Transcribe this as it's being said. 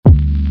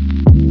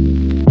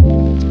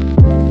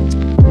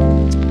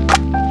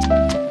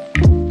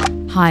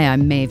Hi,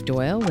 I'm Maeve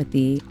Doyle with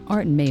the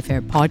Art in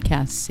Mayfair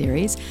podcast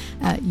series.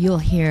 You'll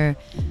hear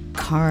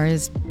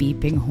cars,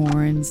 beeping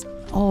horns,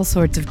 all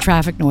sorts of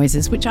traffic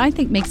noises, which I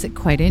think makes it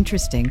quite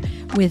interesting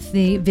with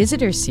the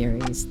Visitor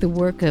series, the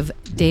work of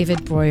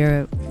David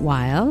Breuer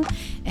Weil.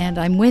 And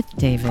I'm with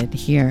David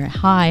here.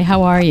 Hi,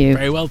 how are you?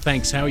 Very well,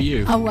 thanks. How are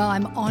you? Oh, well,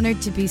 I'm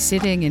honored to be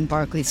sitting in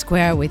Berkeley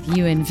Square with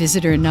you and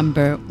Visitor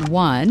number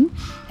 1.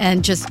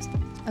 And just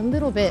a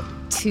little bit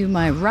to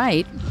my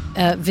right,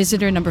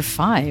 Visitor number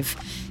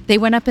 5. They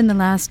went up in the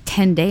last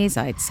 10 days,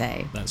 I'd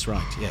say. That's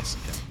right, yes.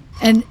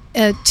 And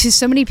to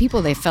so many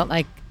people, they felt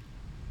like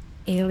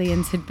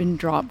aliens had been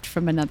dropped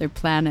from another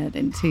planet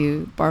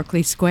into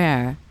Berkeley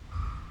Square.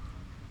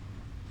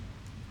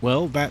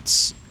 Well,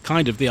 that's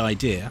kind of the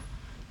idea.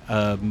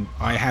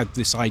 I had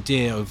this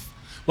idea of,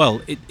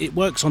 well, it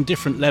works on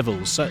different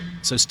levels.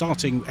 So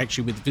starting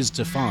actually with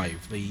Visitor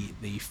 5,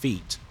 the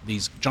feet,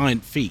 these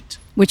giant feet.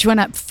 Which went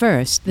up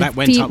first. That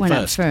went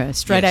up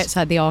first, right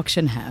outside the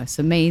auction house.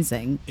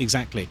 Amazing.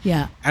 Exactly.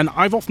 Yeah. And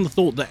I've often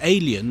thought that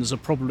aliens are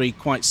probably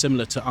quite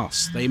similar to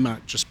us. They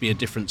might just be a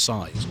different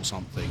size or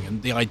something.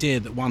 And the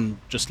idea that one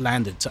just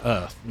landed to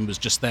Earth and was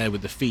just there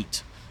with the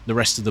feet, the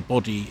rest of the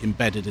body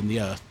embedded in the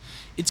Earth,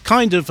 it's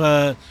kind of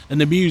an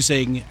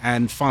amusing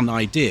and fun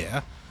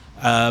idea.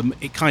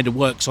 It kind of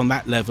works on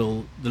that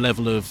level, the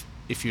level of,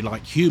 if you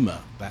like,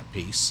 humour, that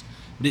piece.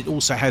 But it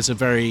also has a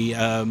very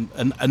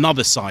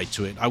another side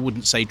to it. I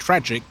wouldn't say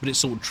tragic, but it's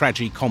sort of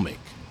tragicomic,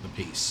 the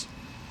piece.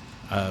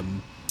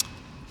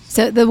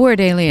 So the word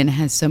alien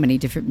has so many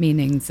different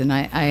meanings, and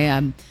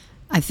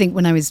I think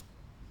when I was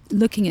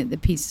looking at the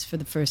piece for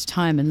the first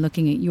time and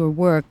looking at your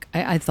work,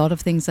 I thought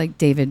of things like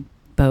David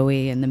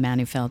Bowie and The Man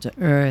Who Fell to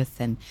Earth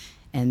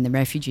and the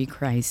refugee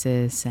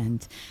crisis,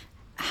 and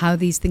how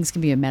these things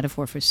can be a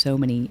metaphor for so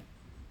many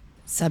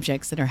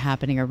subjects that are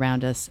happening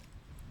around us,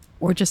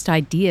 or just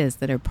ideas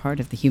that are part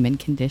of the human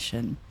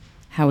condition,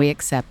 how we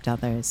accept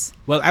others.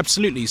 Well,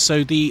 absolutely.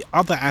 So the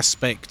other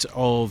aspect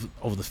of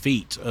the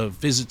feat of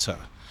Visitor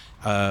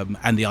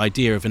and the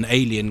idea of an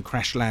alien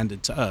crash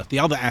landed to Earth, the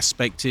other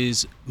aspect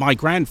is my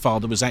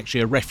grandfather was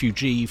actually a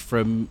refugee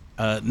from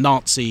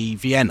Nazi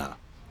Vienna.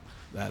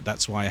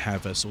 That's why I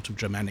have a sort of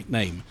Germanic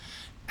name.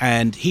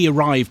 And he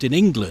arrived in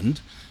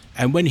England,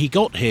 and when he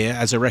got here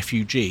as a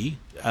refugee,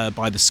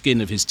 by the skin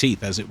of his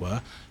teeth, as it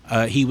were,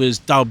 he was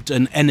dubbed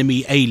an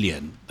enemy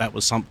alien. That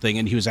was something,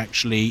 and he was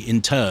actually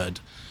interred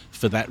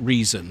for that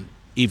reason,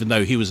 even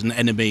though he was an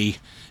enemy,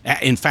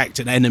 in fact,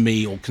 an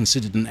enemy or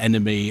considered an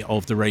enemy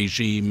of the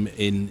regime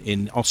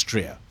in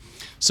Austria.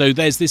 So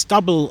there's this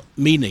double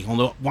meaning. On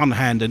the one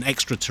hand, an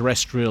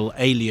extraterrestrial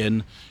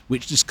alien,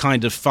 which is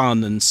kind of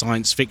fun and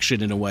science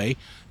fiction in a way.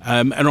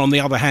 And on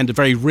the other hand, a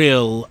very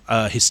real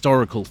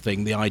historical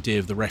thing, the idea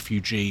of the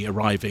refugee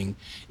arriving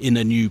in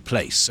a new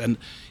place. And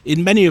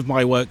in many of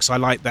my works, I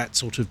like that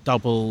sort of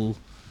double,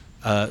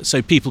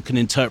 so people can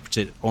interpret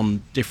it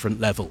on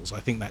different levels. I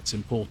think that's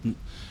important.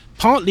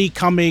 Partly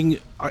coming,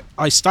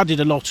 I studied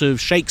a lot of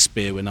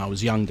Shakespeare when I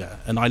was younger,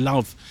 and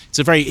it's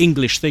a very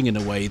English thing in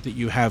a way that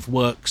you have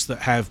works that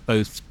have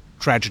both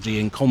tragedy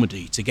and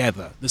comedy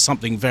together. There's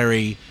something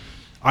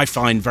I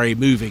find very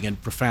moving and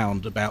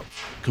profound about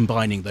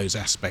combining those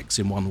aspects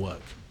in one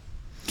work.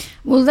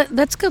 Well,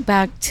 let's go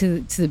back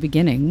to the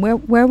beginning. Where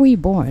were you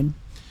born?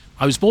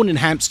 I was born in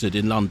Hampstead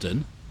in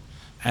London,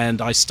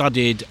 and I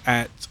studied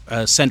at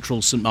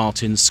Central St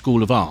Martin's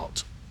School of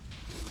Art.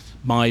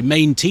 My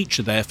main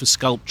teacher there for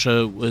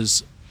sculpture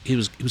was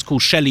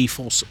called Shelley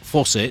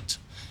Fawcett,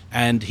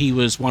 and he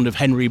was one of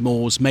Henry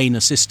Moore's main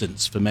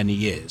assistants for many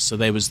years. So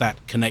there was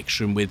that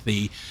connection with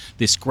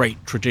this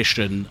great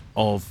tradition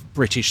of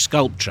British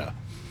sculpture.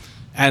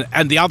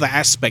 And the other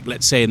aspect,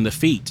 let's say, in the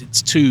feet,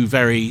 it's two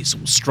very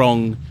sort of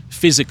strong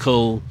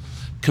physical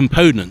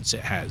components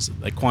it has.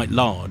 They're quite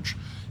large.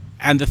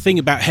 And the thing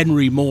about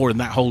Henry Moore and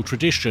that whole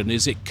tradition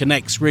is it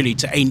connects really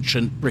to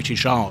ancient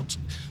British art,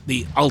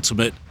 the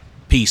ultimate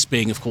piece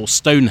being, of course,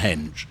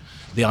 Stonehenge,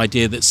 the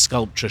idea that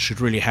sculpture should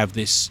really have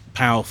this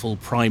powerful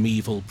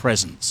primeval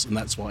presence, and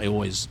that's what I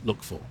always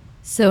look for.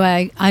 So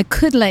I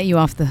could let you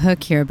off the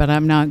hook here, but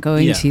I'm not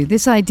going to.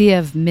 This idea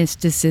of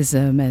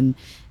mysticism and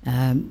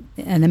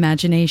an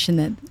imagination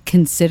that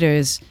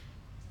considers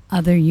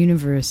other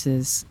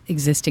universes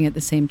existing at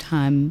the same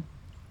time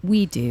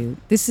we do.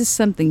 This is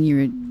something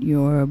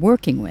you're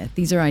working with.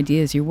 These are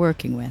ideas you're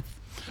working with.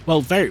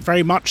 Well, very,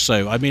 very much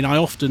so. I mean,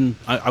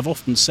 I've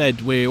often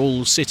said we're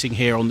all sitting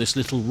here on this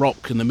little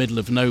rock in the middle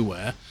of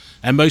nowhere,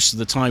 and most of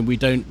the time we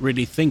don't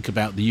really think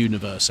about the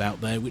universe out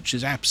there, which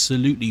is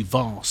absolutely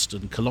vast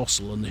and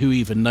colossal, and who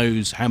even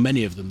knows how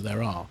many of them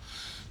there are.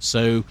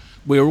 So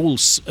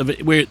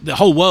the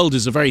whole world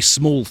is a very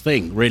small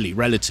thing, really,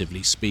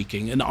 relatively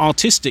speaking, and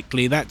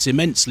artistically that's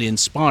immensely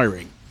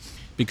inspiring,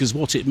 because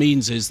what it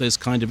means is there's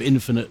kind of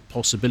infinite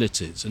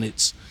possibilities, and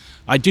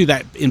I do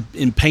that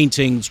in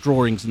paintings,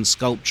 drawings and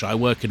sculpture. I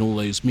work in all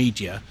those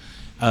media.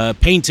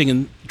 Painting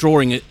and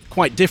drawing are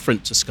quite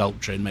different to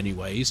sculpture in many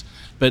ways,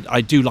 but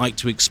I do like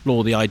to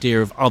explore the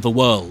idea of other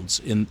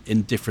worlds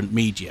in different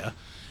media.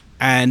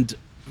 And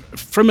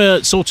From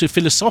a sort of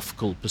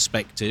philosophical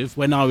perspective,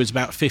 when I was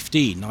about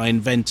 15, I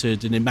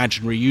invented an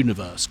imaginary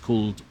universe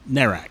called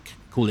Nerak,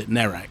 call it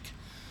Nerak,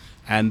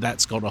 and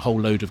that's got a whole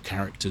load of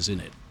characters in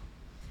it.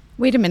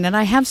 Wait a minute,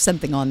 I have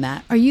something on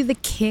that. Are you the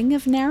king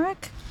of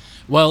Narak?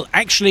 Well,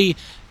 actually,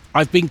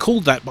 I've been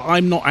called that, but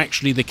I'm not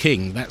actually the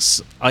king.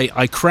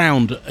 I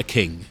crowned a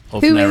king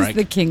of Who Nerak. is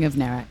the king of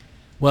Narak?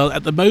 Well,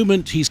 at the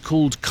moment, he's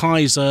called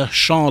Kaiser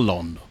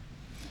Charlon,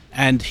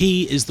 and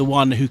he is the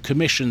one who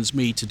commissions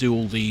me to do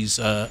all these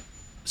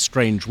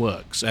strange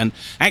works. And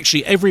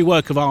actually, every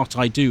work of art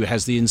I do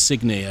has the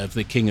insignia of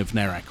the King of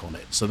Nerak on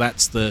it. So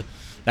that's the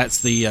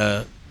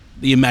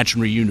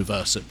imaginary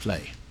universe at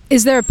play.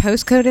 Is there a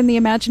postcode in the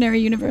imaginary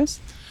universe?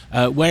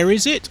 Where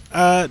is it?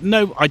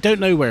 No, I don't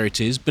know where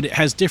it is, but it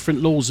has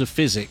different laws of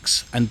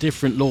physics and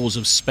different laws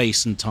of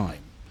space and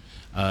time,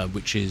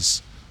 which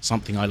is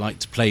something I like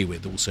to play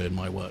with also in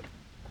my work.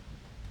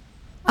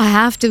 I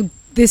have to,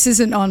 this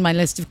isn't on my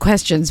list of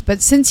questions,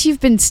 but since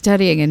you've been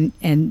studying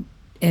and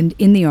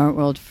in the art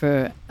world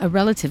for a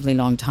relatively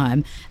long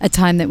time, a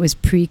time that was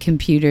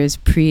pre-computers,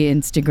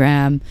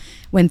 pre-Instagram,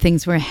 when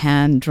things were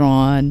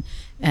hand-drawn,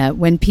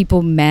 when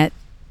people met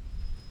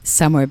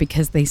somewhere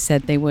because they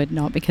said they would,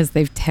 not because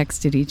they've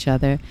texted each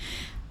other.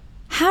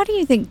 How do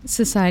you think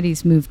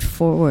society's moved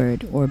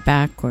forward or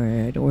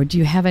backward, or do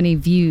you have any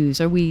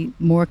views? Are we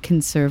more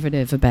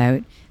conservative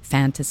about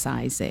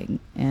fantasizing?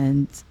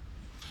 And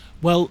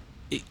well,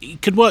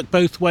 it can work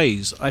both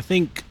ways. I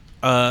think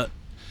I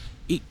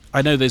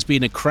know there's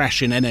been a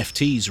crash in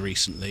NFTs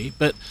recently,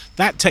 but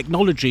that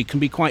technology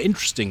can be quite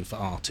interesting for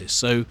artists.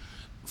 So,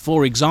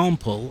 for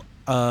example,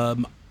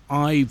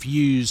 I've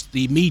used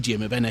the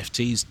medium of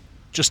NFTs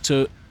just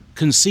to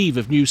conceive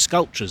of new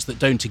sculptures that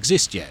don't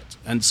exist yet.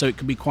 And so it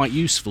can be quite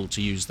useful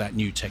to use that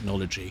new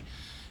technology.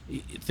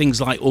 Things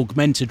like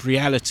augmented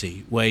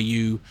reality, where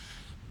you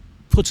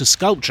put a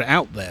sculpture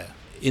out there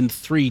in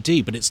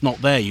 3D, but it's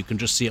not there. You can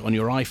just see it on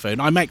your iPhone.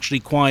 I'm actually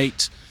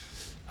quite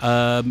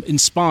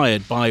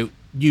inspired by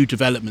new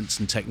developments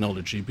in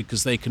technology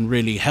because they can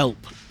really help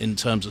in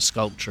terms of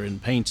sculpture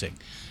and painting.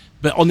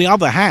 But on the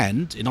other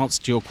hand, in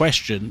answer to your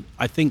question,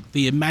 I think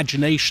the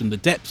imagination, the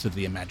depth of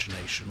the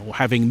imagination, or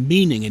having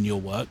meaning in your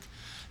work,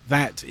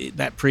 that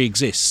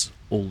pre-exists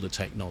all the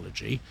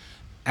technology.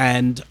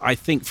 And I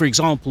think, for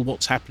example,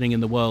 what's happening in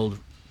the world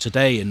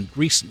today and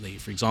recently,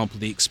 for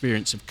example, the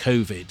experience of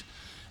COVID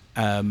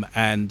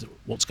and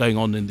what's going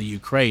on in the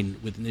Ukraine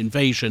with an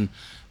invasion,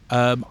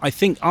 I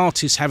think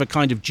artists have a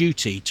kind of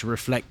duty to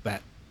reflect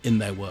that in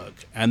their work.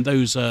 And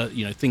those are,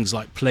 things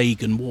like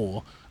plague and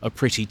war are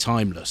pretty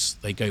timeless.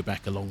 They go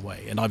back a long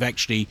way. And I've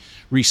actually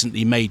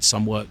recently made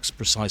some works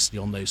precisely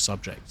on those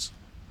subjects.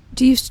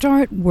 do you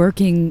start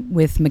working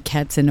with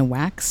maquettes in a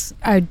wax?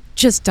 I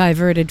just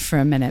diverted for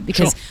a minute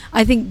because Sure.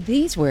 I think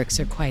these works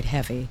are quite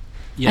heavy.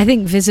 Yeah. I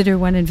think Visitor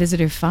 1 and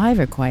Visitor 5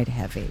 are quite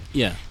heavy.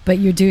 Yeah. But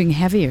you're doing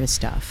heavier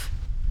stuff.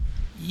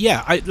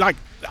 Yeah,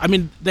 I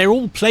mean, they're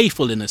all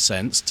playful in a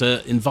sense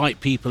to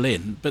invite people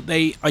in, but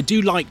I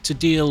do like to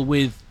deal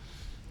with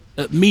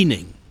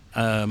meaning.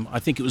 I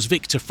think it was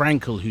Viktor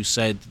Frankl who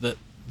said that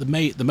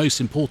the most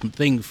important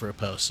thing for a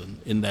person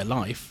in their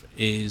life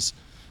is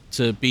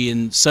to be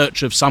in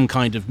search of some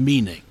kind of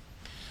meaning.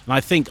 And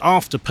I think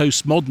after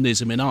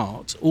postmodernism in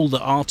art, all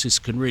that artists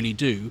can really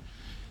do,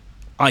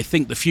 I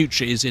think the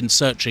future is in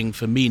searching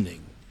for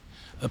meaning.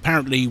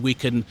 Apparently we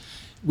can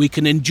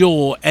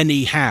endure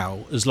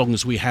anyhow as long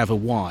as we have a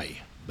why.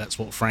 That's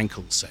what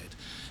Frankl said.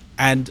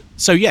 And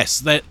so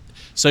yes,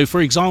 so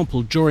for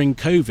example, during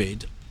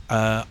COVID,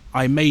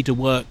 I made a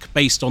work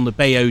based on the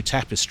Bayeux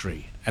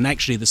tapestry, and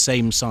actually the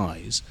same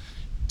size,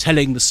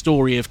 telling the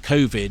story of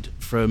COVID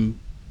from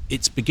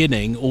its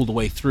beginning all the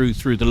way through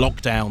the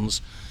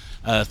lockdowns,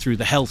 through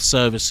the health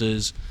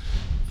services,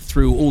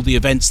 through all the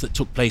events that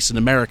took place in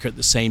America at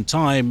the same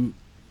time,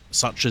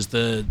 such as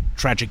the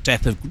tragic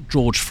death of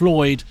George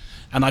Floyd.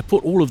 And I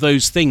put all of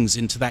those things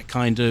into that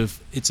kind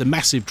of, it's a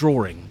massive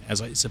drawing,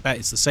 it's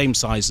the same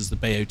size as the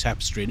Bayeux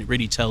tapestry, and it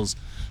really tells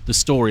the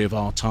story of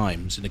our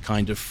times in a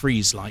kind of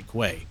frieze-like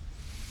way.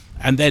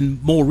 And then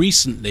more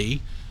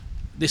recently,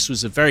 this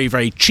was a very,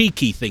 very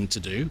cheeky thing to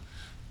do.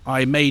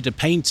 I made a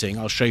painting,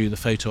 I'll show you the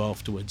photo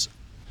afterwards,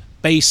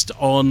 based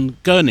on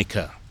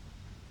Guernica.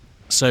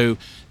 So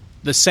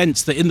the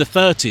sense that in the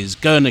 30s,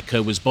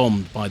 Guernica was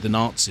bombed by the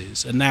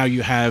Nazis, and now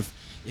you have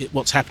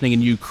what's happening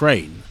in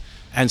Ukraine.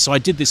 And so I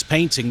did this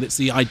painting that's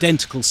the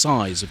identical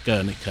size of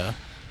Guernica,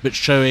 but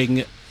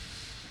showing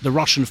the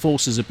Russian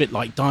forces a bit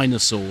like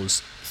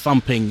dinosaurs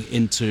thumping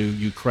into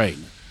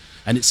Ukraine.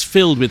 And it's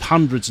filled with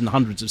hundreds and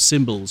hundreds of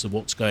symbols of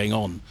what's going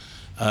on.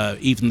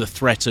 Even the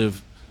threat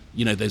of,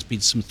 there's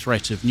been some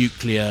threat of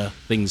nuclear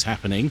things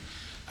happening.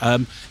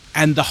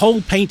 And the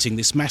whole painting,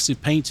 this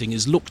massive painting,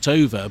 is looked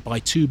over by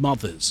two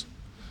mothers.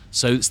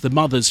 So it's the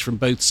mothers from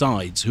both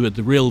sides who are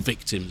the real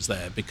victims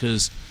there,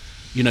 because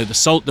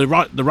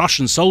the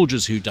Russian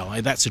soldiers who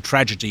die, that's a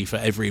tragedy for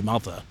every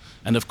mother.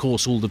 And of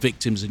course, all the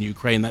victims in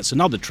Ukraine, that's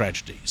another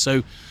tragedy.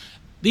 So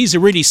these are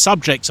really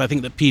subjects I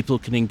think that people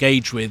can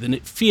engage with, and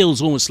it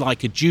feels almost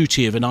like a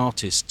duty of an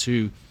artist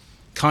to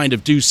kind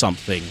of do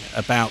something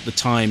about the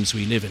times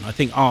we live in. I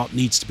think art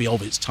needs to be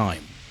of its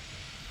time.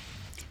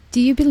 Do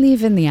you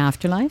believe in the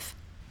afterlife?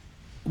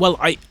 Well,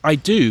 I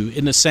do,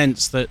 in the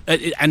sense that,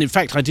 and in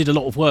fact I did a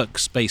lot of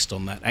works based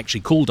on that,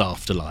 actually called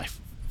Afterlife,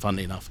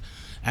 funnily enough.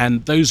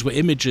 And those were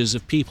images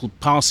of people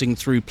passing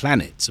through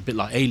planets, a bit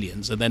like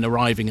aliens, and then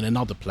arriving in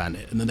another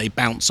planet, and then they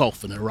bounce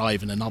off and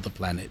arrive in another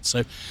planet.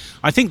 So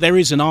I think there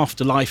is an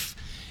afterlife.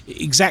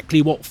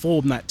 Exactly what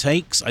form that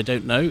takes, I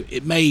don't know.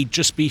 It may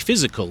just be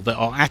physical, that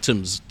our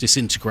atoms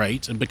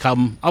disintegrate and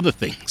become other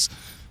things.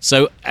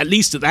 So at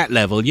least at that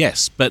level,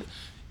 yes. But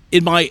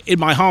in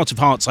my heart of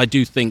hearts, I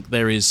do think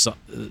there is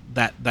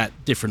that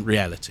different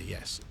reality,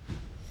 yes.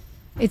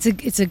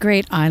 It's a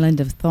great island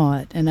of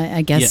thought, and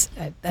I guess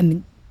I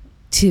mean,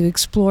 to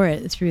explore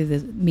it through the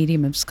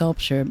medium of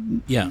sculpture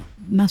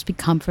must be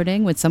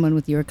comforting with someone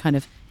with your kind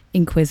of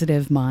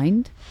inquisitive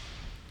mind.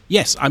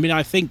 Yes, I mean,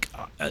 I think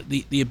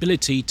the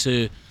ability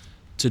to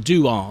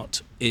do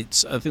art,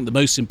 it's, I think, the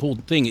most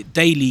important thing. It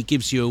daily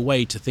gives you a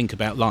way to think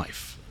about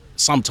life.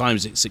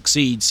 Sometimes it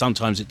succeeds,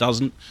 sometimes it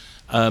doesn't,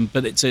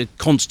 but it's a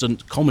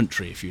constant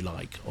commentary, if you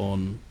like,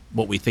 on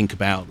what we think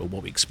about or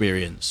what we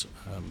experience.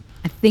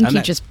 I think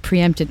you just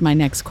preempted my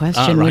next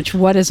question, right. which,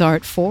 what is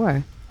art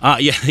for?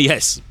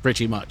 Yes,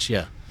 pretty much,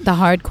 yeah. The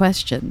hard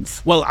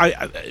questions. Well,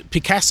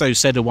 Picasso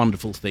said a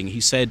wonderful thing. He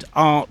said,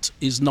 art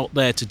is not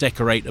there to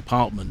decorate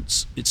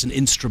apartments. It's an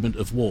instrument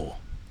of war.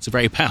 It's a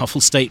very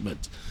powerful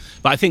statement.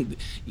 But I think,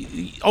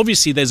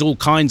 obviously, there's all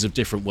kinds of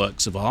different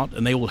works of art,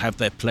 and they all have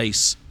their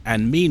place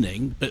and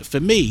meaning. But for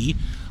me,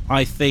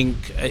 I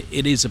think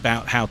it is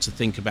about how to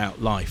think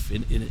about life,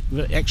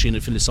 actually in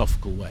a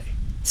philosophical way.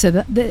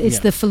 So it's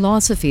the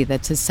philosophy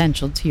that's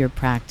essential to your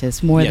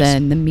practice, more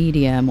than the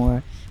medium,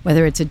 or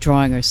whether it's a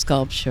drawing or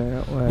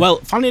sculpture. Or well,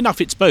 funnily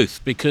enough, it's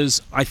both,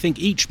 because I think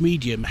each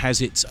medium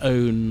has its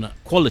own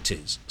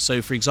qualities.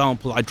 So, for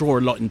example, I draw a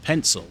lot in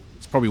pencil.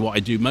 It's probably what I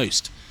do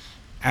most.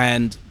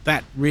 And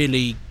that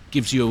really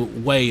gives you a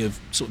way of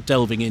sort of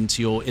delving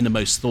into your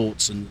innermost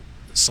thoughts and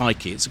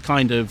psyche. It's a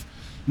kind of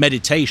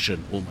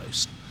meditation,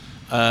 almost.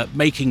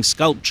 Making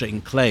sculpture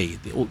in clay,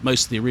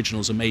 most of the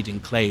originals are made in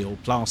clay or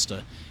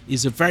plaster,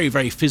 is a very,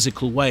 very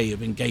physical way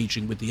of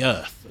engaging with the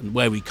earth and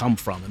where we come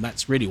from. And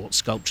that's really what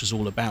sculpture's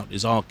all about,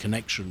 is our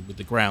connection with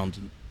the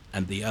ground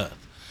and the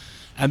earth.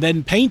 And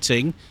then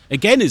painting,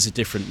 again, is a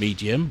different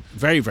medium,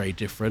 very, very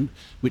different,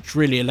 which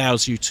really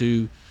allows you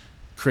to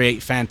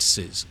create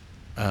fantasies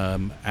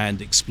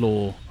and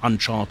explore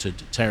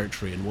uncharted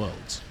territory and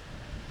worlds.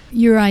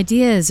 Your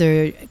ideas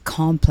are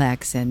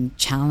complex and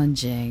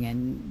challenging,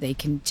 and they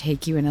can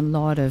take you in a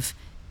lot of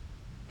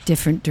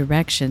different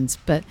directions,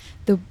 but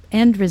the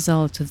end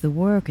result of the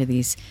work are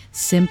these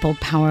simple,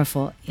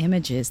 powerful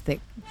images that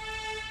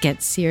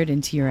get seared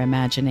into your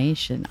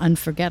imagination,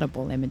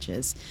 unforgettable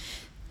images.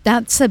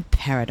 That's a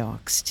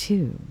paradox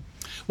too.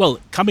 Well,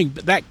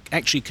 that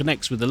actually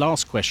connects with the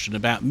last question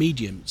about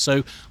medium.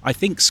 So I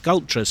think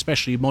sculpture,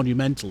 especially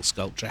monumental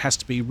sculpture, has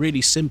to be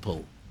really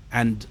simple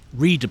and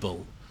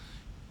readable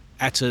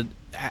at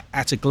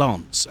a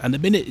glance. And the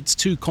minute it's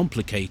too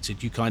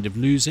complicated, you kind of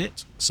lose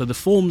it. So the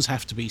forms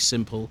have to be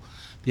simple,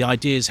 the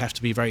ideas have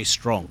to be very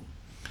strong.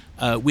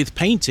 With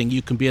painting,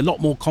 you can be a lot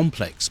more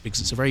complex,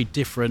 because it's a very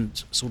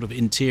different sort of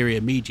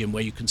interior medium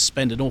where you can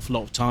spend an awful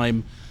lot of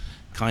time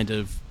kind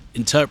of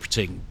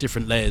interpreting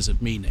different layers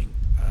of meaning.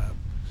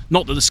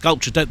 Not that the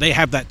sculpture they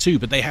have that too,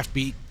 but they have to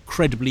be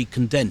incredibly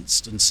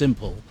condensed and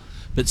simple,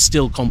 but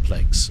still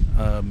complex.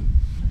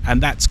 And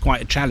that's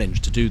quite a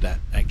challenge to do that,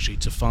 actually,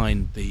 to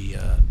find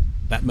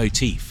that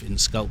motif in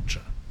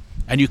sculpture.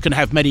 And you can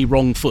have many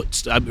wrong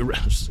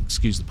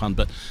excuse the pun,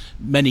 but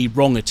many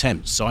wrong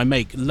attempts. So I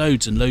make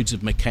loads and loads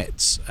of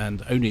maquettes,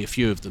 and only a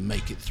few of them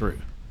make it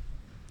through.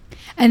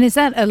 And is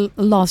that a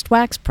lost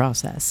wax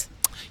process?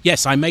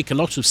 Yes, I make a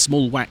lot of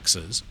small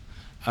waxes.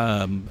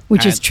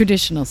 Which is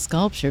traditional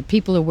sculpture.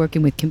 People are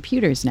working with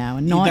computers now,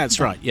 and not...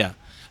 That's right, yeah.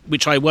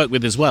 Which I work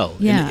with as well,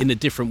 in a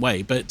different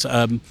way. But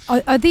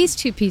are these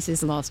two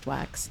pieces lost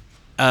wax?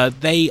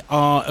 They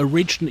are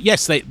original.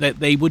 Yes,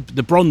 they would.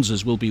 The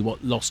bronzes will be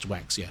what lost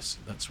wax. Yes,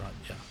 that's right.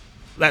 Yeah,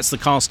 that's the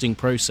casting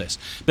process.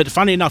 But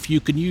funny enough, you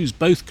can use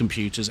both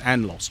computers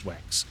and lost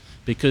wax,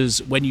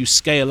 because when you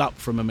scale up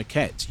from a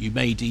maquette, you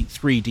may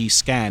 3D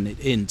scan it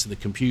into the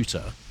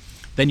computer,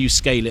 then you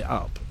scale it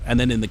up, and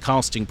then in the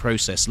casting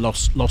process,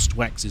 lost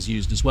wax is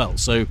used as well.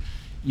 So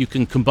you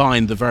can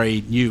combine the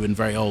very new and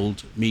very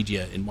old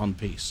media in one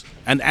piece.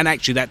 And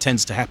actually that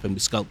tends to happen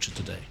with sculpture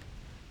today.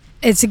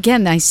 It's,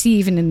 again, I see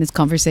even in this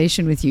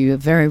conversation with you, a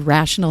very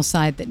rational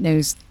side that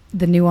knows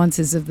the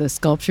nuances of the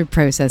sculpture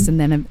process, and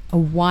then a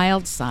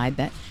wild side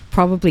that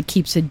probably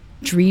keeps a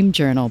dream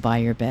journal by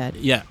your bed.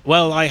 Yeah,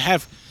 well, I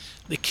have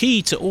the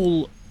key to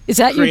all Is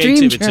that creativity.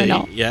 Your dream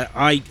journal? Yeah,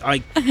 I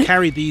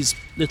carry these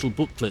little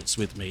booklets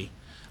with me.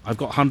 I've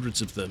got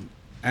hundreds of them.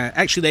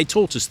 Actually, they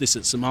taught us this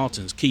at St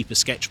Martin's, keep a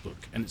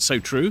sketchbook. And it's so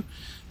true,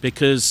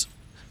 because,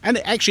 and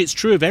actually it's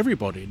true of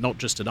everybody, not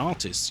just an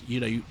artist. You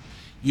know,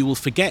 you will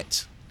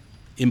forget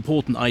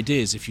important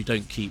ideas if you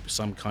don't keep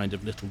some kind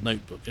of little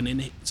notebook. And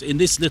in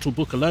this little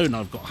book alone,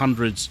 I've got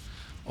hundreds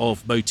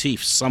of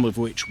motifs, some of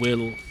which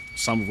will,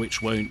 some of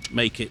which won't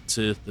make it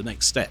to the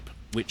next step,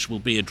 which will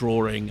be a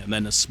drawing and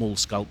then a small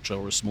sculpture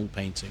or a small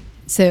painting.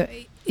 So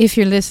if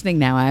you're listening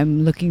now,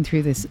 I'm looking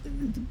through this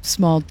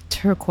small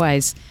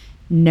turquoise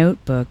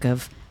notebook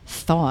of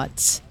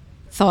thoughts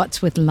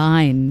with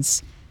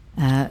lines,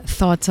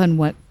 thoughts on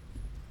what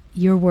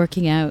you're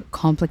working out,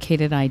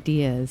 complicated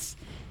ideas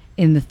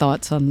in the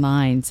thoughts on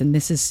lines. And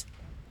this is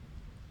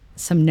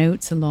some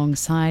notes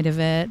alongside of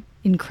it.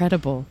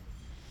 Incredible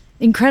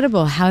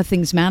how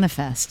things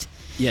manifest.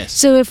 Yes.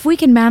 So if we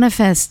can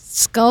manifest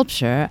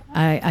sculpture,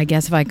 I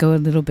guess if I go a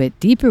little bit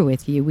deeper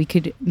with you, we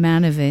could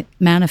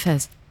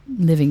manifest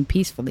living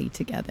peacefully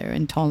together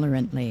and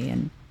tolerantly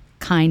and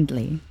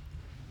kindly.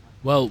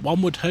 Well,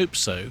 one would hope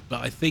so,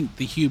 but I think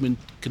the human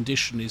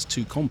condition is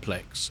too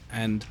complex.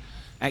 And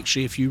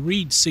actually, if you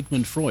read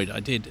Sigmund Freud,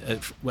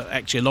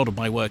 actually a lot of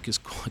my work is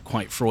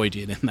quite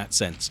Freudian in that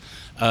sense.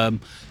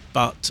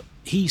 But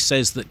he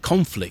says that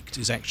conflict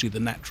is actually the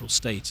natural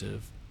state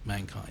of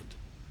mankind,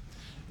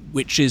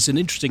 which is an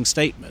interesting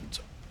statement.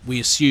 We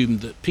assume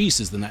that peace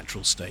is the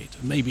natural state,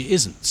 and maybe it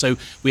isn't. So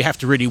we have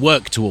to really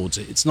work towards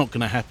it. It's not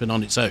going to happen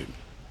on its own.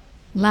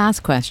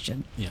 Last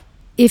question. Yeah.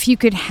 If you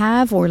could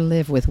have or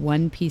live with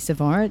one piece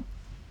of art,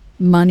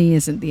 money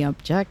isn't the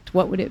object,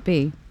 what would it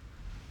be?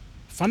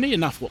 Funny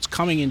enough, what's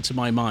coming into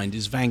my mind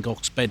is Van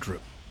Gogh's bedroom.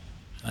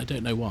 I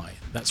don't know why.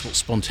 That's what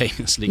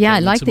spontaneously came I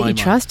into like that my you mind.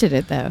 trusted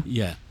it, though.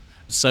 Yeah.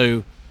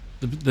 So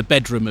the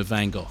bedroom of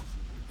Van Gogh,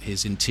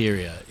 his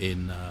interior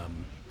in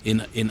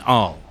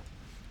Arles,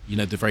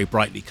 the very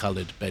brightly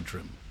coloured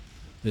bedroom.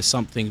 There's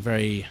something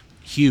very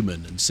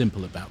human and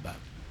simple about that.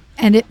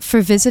 And for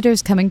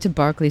visitors coming to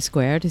Berkeley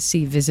Square to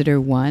see Visitor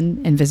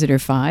 1 and Visitor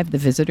 5, the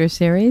Visitor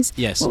series,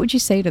 yes. What would you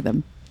say to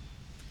them?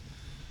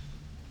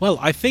 Well,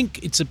 I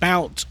think it's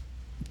about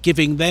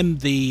giving them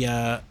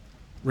the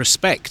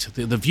respect,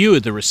 the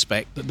viewer the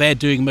respect that they're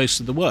doing most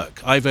of the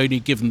work. I've only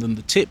given them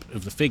the tip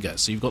of the figure.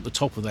 So you've got the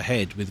top of the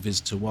head with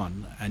Visitor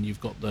 1, and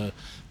you've got the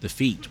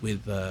feet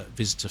with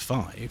Visitor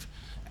 5,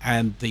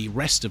 and the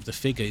rest of the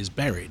figure is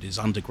buried, is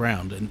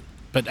underground,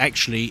 but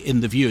actually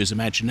in the viewer's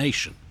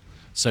imagination.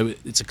 So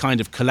it's a kind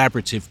of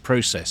collaborative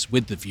process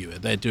with the viewer.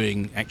 They're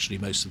doing actually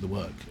most of the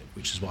work,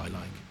 which is what I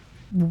like.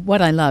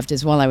 What I loved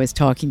is while I was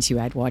talking to you,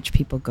 I'd watch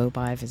people go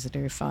by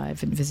Visitor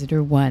 5 and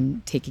Visitor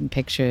 1, taking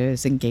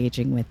pictures,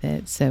 engaging with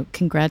it. So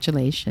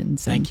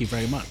congratulations. Thank you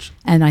very much.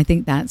 And I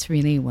think that's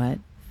really what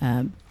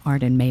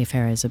Art in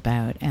Mayfair is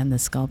about. And the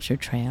Sculpture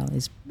Trail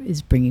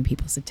is bringing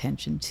people's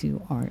attention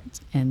to art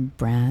and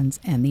brands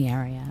and the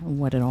area and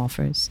what it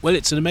offers. Well,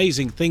 it's an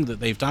amazing thing that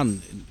they've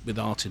done with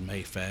Art in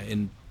Mayfair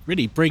in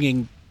really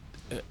bringing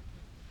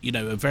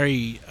a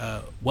very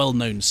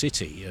well-known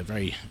city, a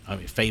very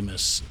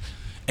famous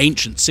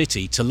ancient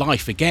city to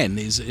life again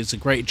is a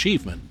great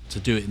achievement to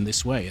do it in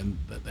this way, and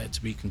they're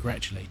to be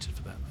congratulated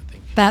for that, I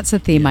think. That's a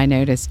theme I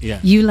noticed. Yeah.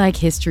 You like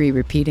history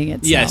repeating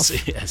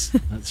itself. Yes,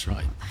 that's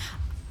right.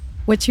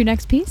 What's your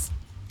next piece?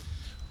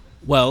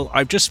 Well,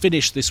 I've just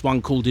finished this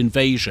one called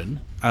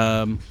Invasion,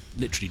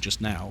 literally just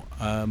now,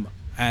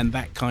 and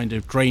that kind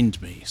of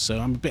drained me, so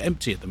I'm a bit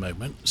empty at the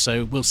moment,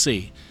 so we'll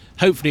see.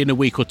 Hopefully in a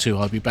week or two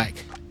I'll be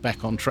back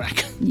on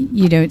track.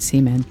 You don't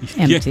seem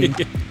empty.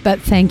 Yeah. But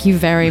thank you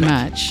very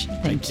much.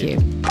 Thank you.